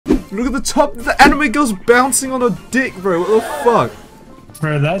Look at the top. The anime girl's bouncing on her dick, bro. What the fuck?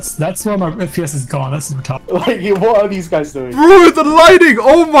 Bro, that's why my FPS is gone. That's top. Like, what are these guys doing? Bro, the lighting!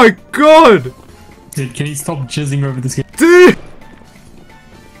 Oh my god! Dude, can you stop jizzing over this game? Dude!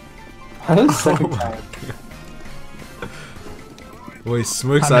 That is second time. Wait,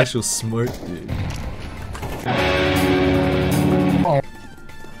 smoke's actual smoke, dude. Oh.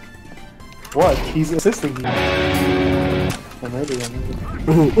 What? He's assisting you. I'm ready.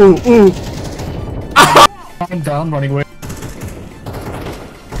 Ooh, ooh, ooh! I'm down, running away.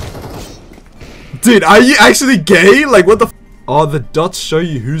 Dude, are you actually gay? Like, what the f— Oh, the dots show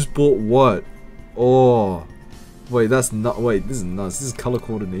you who's bought what. Oh. Wait, that's not— wait, this is nuts. This is color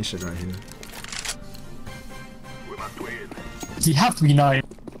coordination right here. You have to be nice.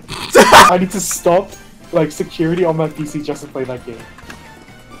 I need to stop, like, security on my PC just to play that game.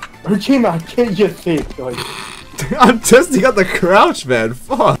 Okay, man, get your thing. Like, I'm testing out the crouch, man.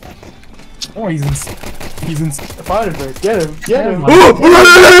 Fuck. Oh, he's in. fire bird, get him, get him.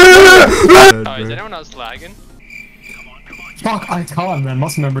 Oh, is anyone else lagging? Fuck, I can't, man.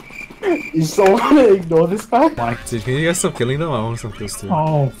 Must remember. You still gonna ignore this guy? Dude, can you guys stop killing them? I want some kills too.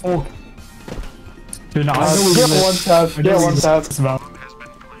 Oh, fuck. Dude, no, I know Get what one tap, get one tap. it's about.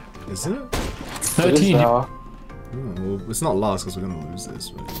 Is it? 13. Now. Well, it's not last because we're gonna lose this.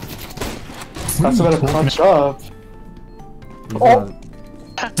 But... That's about to punch up. Oh.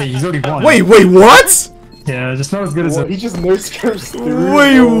 Yeah, he's already won. Wait, what? Yeah, just not as good as What? it. He just no scares through.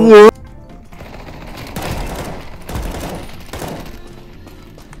 Wait, what?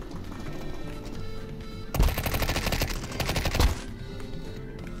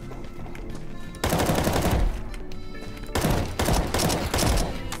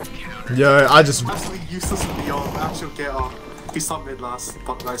 Yo, I just absolutely useless in the actual get off. He's not mid last,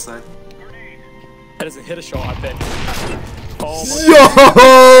 but right side. That doesn't hit a shot, I bet. Oh my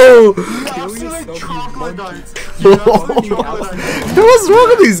Yo! Absolute troglodyte. What's wrong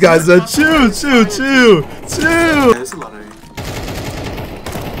with these guys, man? Chill. There's a lot of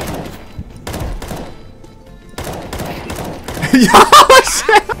Yo,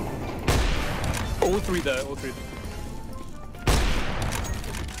 shit! All three there, all three there.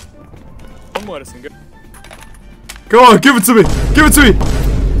 One more, Edison, go. Go on, give it to me! Give it to me!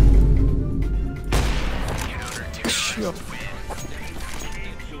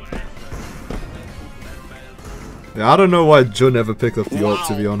 Yeah, I don't know why Joe never picked up the ult,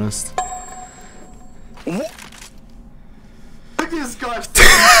 to be honest. Look at this guy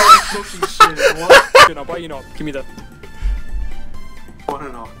fucking shit. What? Good, I'll buy you not. Give me that. What or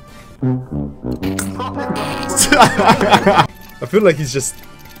not? I feel like he's just...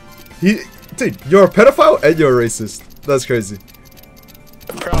 Dude, you're a pedophile and you're a racist. That's crazy.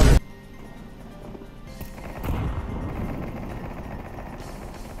 I'm proud.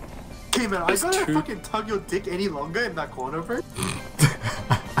 Okay, man, I gotta fucking tug your dick any longer in that corner, bro.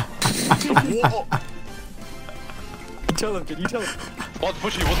 Whoa. You tell him, kid, you tell him. What's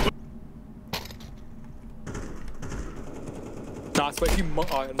pushing? Nah, I swear if you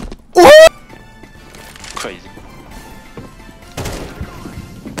crazy.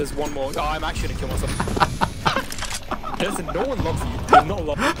 There's one more. Oh, I'm actually gonna kill myself. Listen, no one loves you. You're not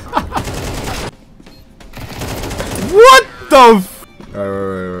loved. What the f—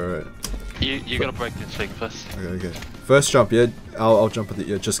 Alright. You gotta break this thing first. Okay. First jump, yeah? I'll jump at the—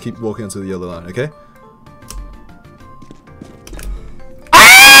 yeah, just keep walking onto the yellow line, okay?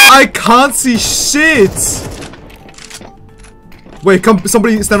 Ah! I can't see shit! Wait, come,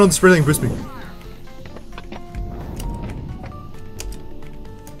 somebody stand on the spray lane, boost me.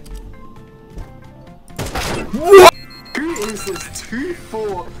 What? Who is this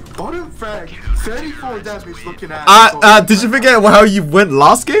 2-4 bottom frag 34 damage looking at? Did you forget how you went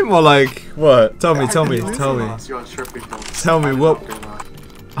last game or like what? Tell me. Tell me what?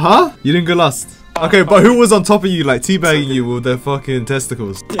 Huh? You didn't go last. Okay, but who was on top of you, like teabagging you with their fucking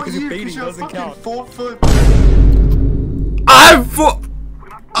testicles? Yeah, because your baiting doesn't count. 4 foot. I'm for—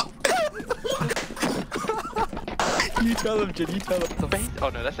 You tell him, Jin, you tell him. Oh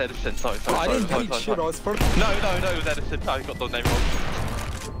no, that's Edison. Sorry. I didn't bait shit, I was from. No, it was Edison. I got the name wrong.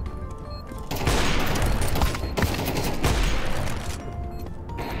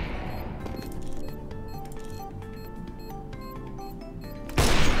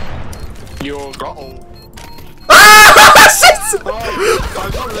 You're. Uh-oh. Ah! Shit!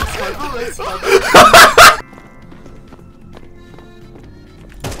 Oh, let's go.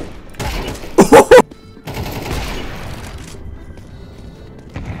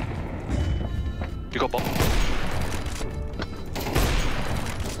 You got bomb.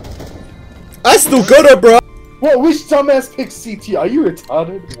 I still got it, bro. What? Which dumbass picked CT? Are you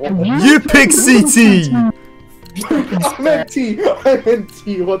retarded? What? You pick CT! I meant T. I meant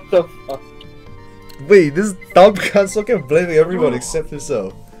T. What the fuck? Wait, this dumb cunt's fucking blaming everyone except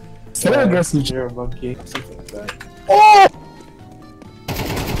himself. So aggressive. You're a monkey. Something like that. Oh!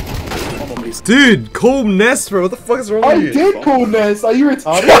 Dude, calm Nest, bro. What the fuck is wrong I with you? did call Ness. Are you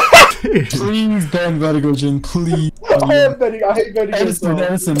retarded? Please ban Vertigo Jin, please. I'm betting. I hate betting. Edison.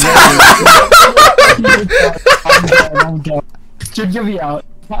 I'm down. Jin, get me out.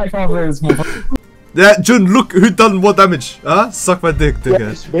 I can't play this motherfucker. Yeah, Jun, look who done what damage. Huh? Suck my dick, Yeah,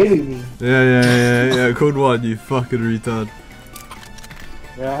 dickhead. it's baiting me. Yeah. Code 1, you fucking retard.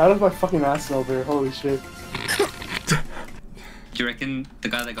 Yeah, how does my fucking ass smell there? Holy shit. Do you reckon the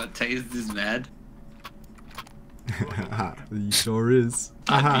guy that got tased is mad? He sure is.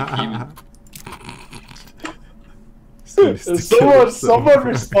 Someone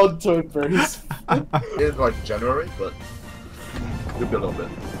respond to it, bro. In like January, but it'll be a little bit.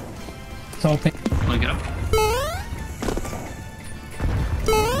 So Wanna get up?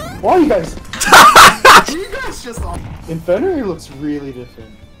 Why are you guys? You guys just on. Infirmary looks really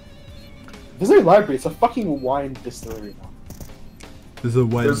different. There's no library. It's a fucking wine distillery now. There's a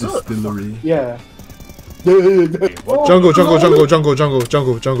wine There's a- distillery. Yeah. Jungle.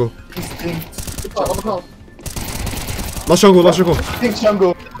 Last jungle. Pink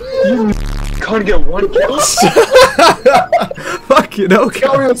jungle. Can't get one kill. Fucking hell.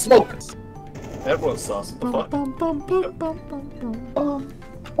 Carry on smoke. Everyone's sauce. What the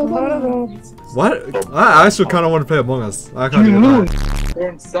What? I actually kind of want to play Among Us. I can't do that. They're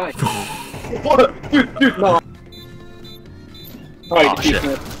inside. fuck? What? Dude, no. Alright, Oh, shit.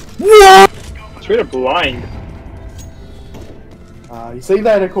 What? Straight up blind. You say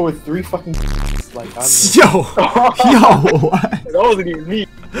that in a call with 3 fucking like I'm Yo, what? That wasn't even me.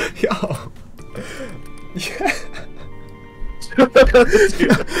 Yo. Yeah.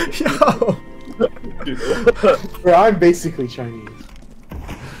 Yo. Bro, I'm basically Chinese.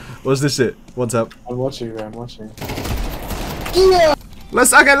 What's this shit? What's up? I'm watching, bro. I'm watching.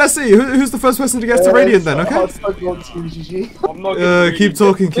 Let's see. Who's the first person to get to Radiant then? Okay. I'm not gonna Keep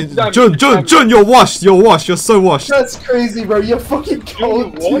talking. Damn, Jun, you're washed. You're so washed. That's crazy, bro. You're fucking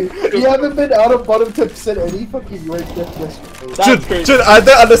cold too. You haven't been out of bottom tips in any fucking rate definition. Jun, I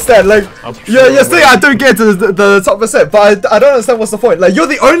don't understand. Like, you're saying I don't get to the top percent, but I don't understand what's the point. Like, you're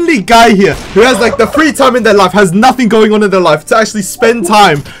the only guy here who has like the free time in their life, has nothing going on in their life to actually spend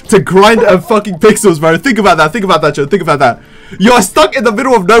time to grind and fucking pixels, bro. Think about that, Jun. Think about that. You're stuck in the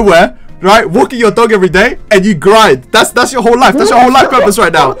middle of nowhere, right? Walking your dog every day, and you grind. That's your whole life. That's your whole life purpose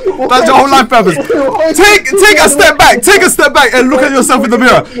right now. That's your whole life purpose. Take a step back. Take a step back and look at yourself in the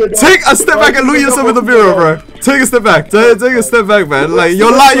mirror. Take a step back and look at yourself in the mirror, bro. Take a step back. Take a step back, man. Like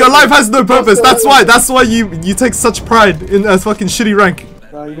your life has no purpose. That's why you take such pride in a fucking shitty rank.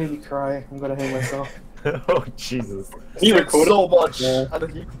 No, you made me cry. I'm gonna hang myself. Oh Jesus! You recorded so much. Yeah.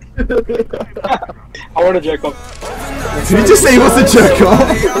 I want to jack off. Did he just say he wants to jerk off?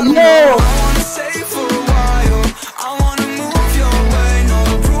 Yo!